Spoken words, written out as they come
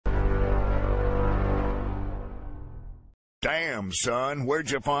Damn, son, where'd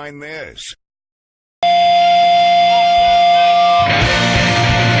you find this?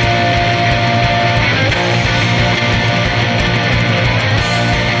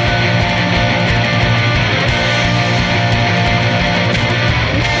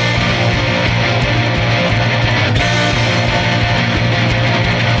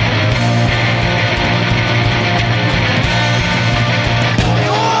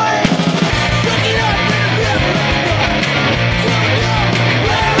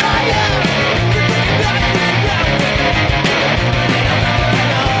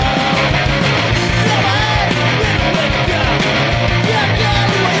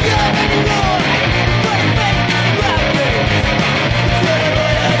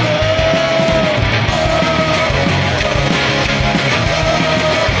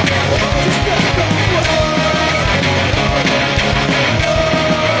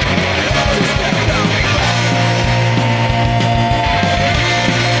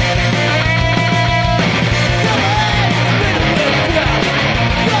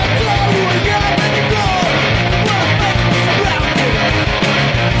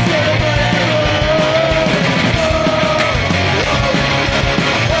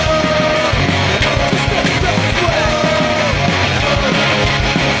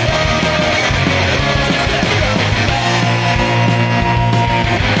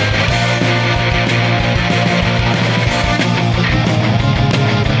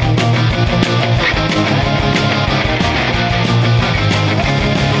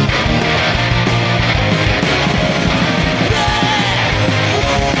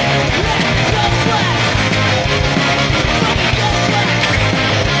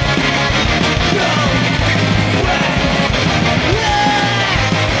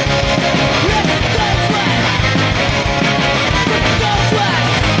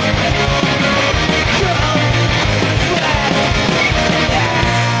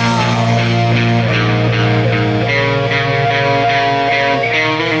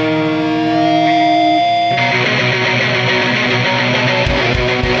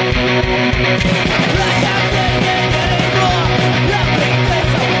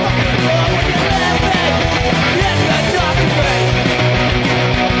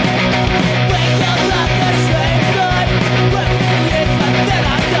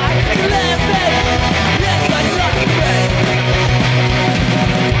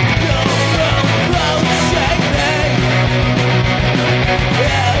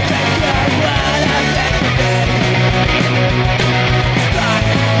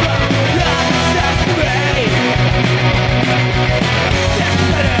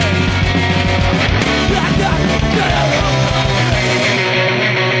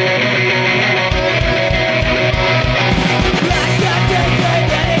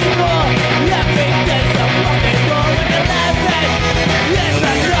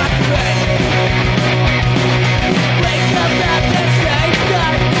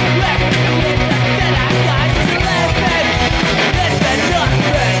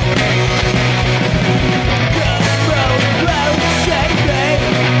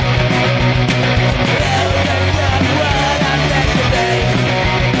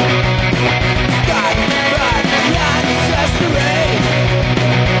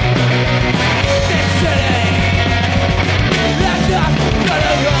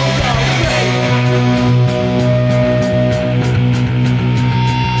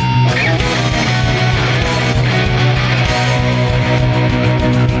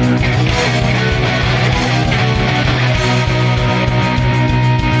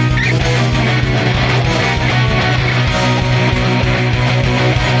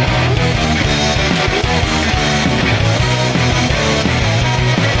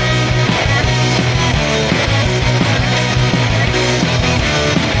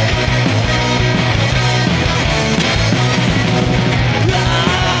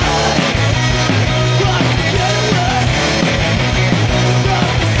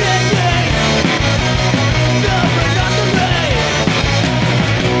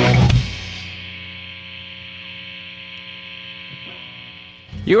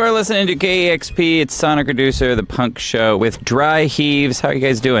 You are listening to KEXP. It's Sonic Reducer, the punk show with Dry Heaves. How are you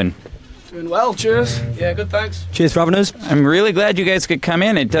guys doing? Doing well, cheers. Yeah, good, thanks. Cheers for having us. I'm really glad you guys could come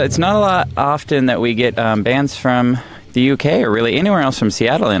in. It's not a lot often that we get bands from the UK or really anywhere else from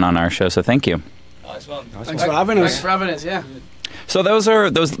Seattle in on our show, so thank you. Nice one. Thanks for having us. Thanks for having us, yeah. So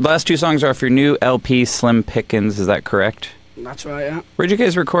those last two songs are off your new LP, Slim Pickens, is that correct? That's right, yeah. Where'd you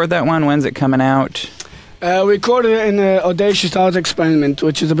guys record that one? When's it coming out? We recorded it in Audacious Art Experiment,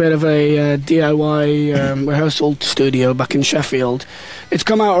 which is a bit of a DIY rehearsal studio back in Sheffield. It's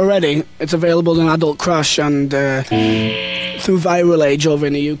come out already. It's available in Adult Crash and through Viral Age over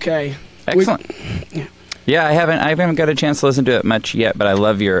in the UK. Excellent. Yeah, I haven't got a chance to listen to it much yet, but I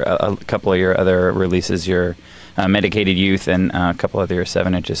love your a couple of your other releases, your Medicated Youth and a couple of your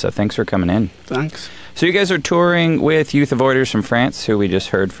 7-inches. So thanks for coming in. Thanks. So you guys are touring with Youth Avoiders from France, who we just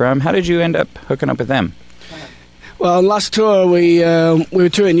heard from. How did you end up hooking up with them? Well, last tour we were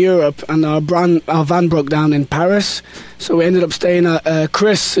touring Europe, and our van broke down in Paris, so we ended up staying at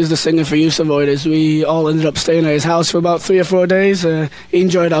Chris is the singer for Youth Avoiders. We all ended up staying at his house for about 3 or 4 days. He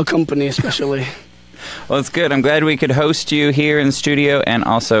enjoyed our company especially. Well, it's good. I'm glad we could host you here in the studio and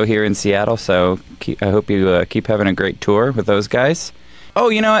also here in Seattle. So I hope you keep having a great tour with those guys. Oh,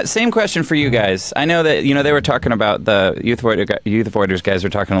 you know what? Same question for you guys. I know that they were talking about the Youth Avoiders guys were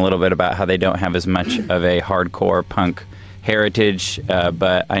talking a little bit about how they don't have as much of a hardcore punk heritage,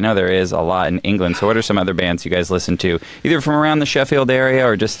 but I know there is a lot in England. So what are some other bands you guys listen to, either from around the Sheffield area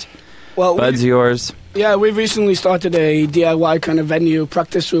or just buds yours? Yeah, we've recently started a DIY kind of venue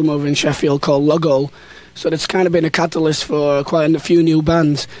practice room over in Sheffield called Logo. So that's kind of been a catalyst for quite a few new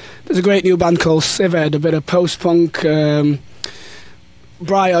bands. There's a great new band called Sived, a bit of post-punk.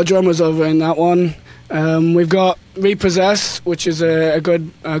 Bri, our drummer's over in that one. We've got Repossess, which is a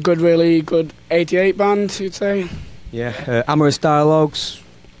really good 88 band, you'd say. Yeah, Amorous Dialogues.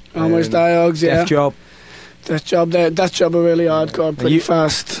 Amorous Dialogues, yeah. Death Job are really hardcore, pretty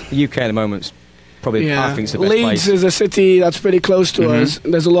fast. The UK at the moment's probably, I think, it's the best Leeds place. is a city that's pretty close to us.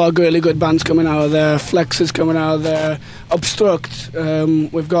 There's a lot of really good bands coming out of there. Flex is coming out of there. Obstruct.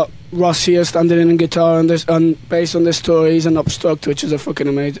 We've got Ross here standing in guitar on bass on this tour. He's an Obstruct, which is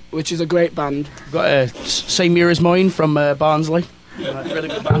a great band. We've got Same Year as Mine from Barnsley. Really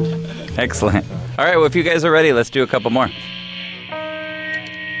good band. Excellent. All right, well, if you guys are ready, let's do a couple more. Tonight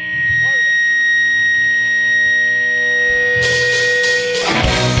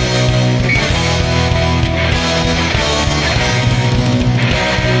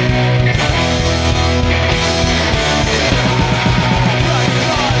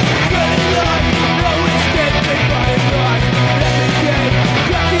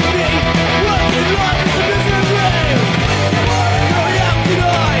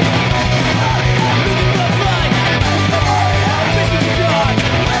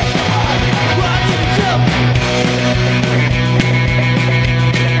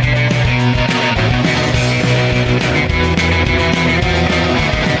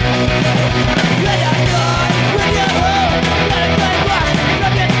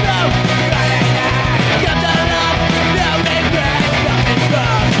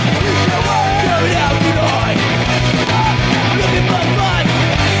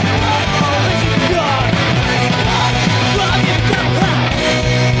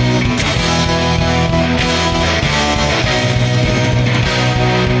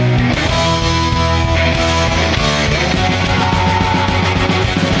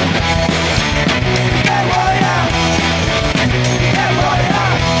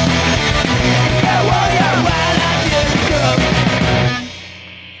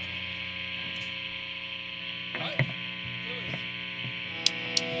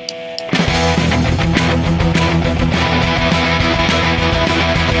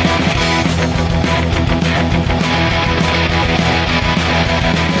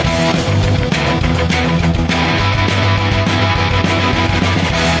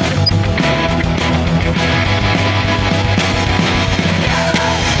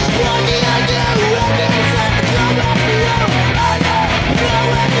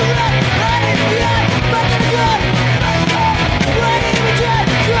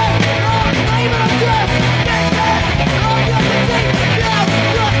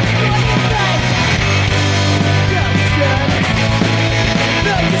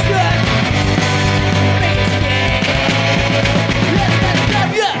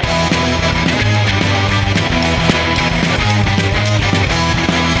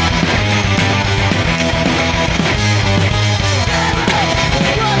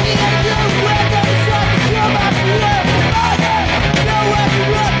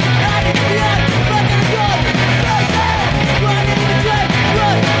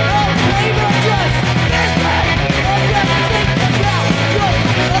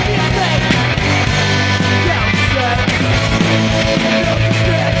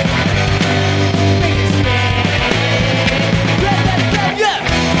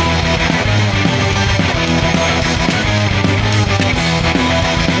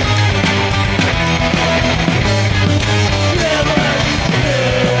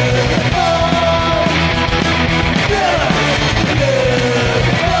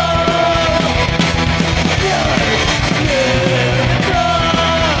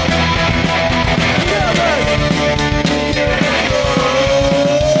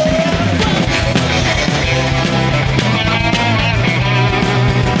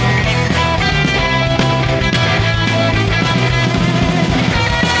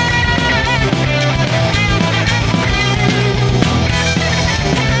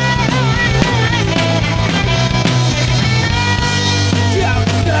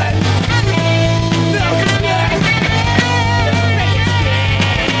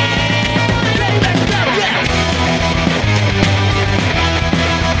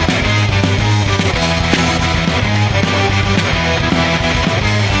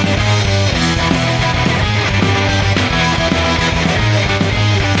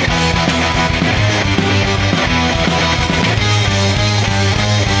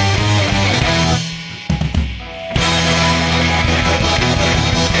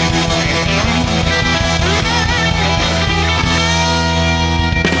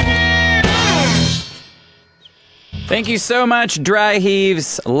Thank you so much, Dry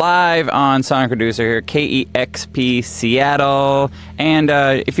Heaves, live on Sonic Producer here, KEXP Seattle. And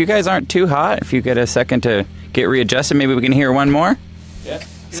if you guys aren't too hot, if you get a second to get readjusted, maybe we can hear one more? Yeah.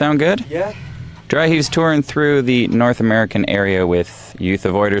 Sound good? Yeah. Dry Heaves touring through the North American area with Youth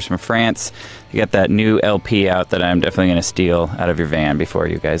Avoiders from France. You got that new LP out that I'm definitely going to steal out of your van before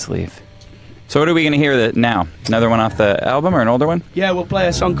you guys leave. So what are we going to hear now? Another one off the album or an older one? Yeah, we'll play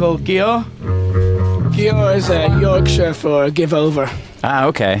a song called Gio. Gio is Yorkshire for give over. Ah,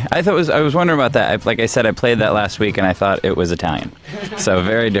 okay. I was wondering about that. Like I said, I played that last week and I thought it was Italian. So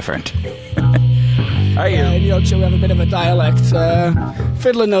very different. In Yorkshire we have a bit of a dialect.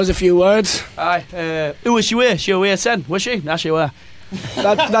 Fiddler knows a few words. Aye. Who was she with? She was sen, was she? Nah, she were.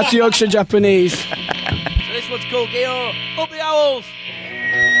 That's Yorkshire Japanese. So this one's called Gio. Up the owls!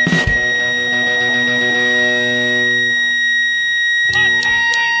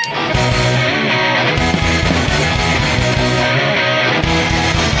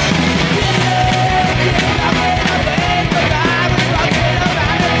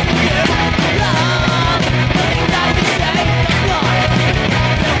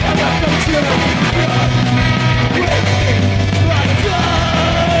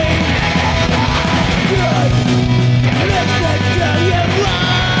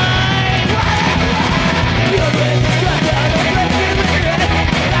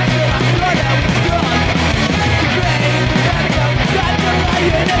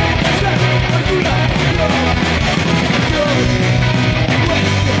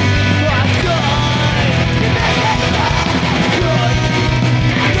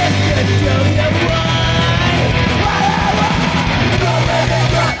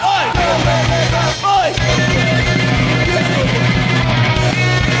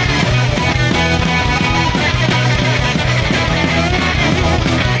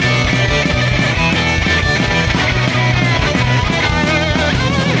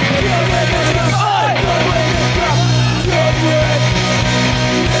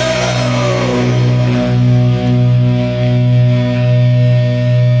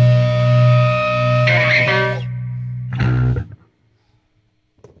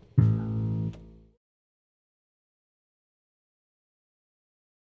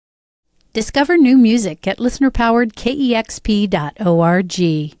 Discover new music at listener-powered KEXP.org.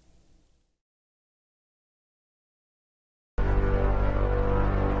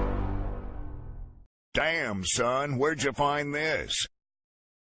 Damn, son, where'd you find this?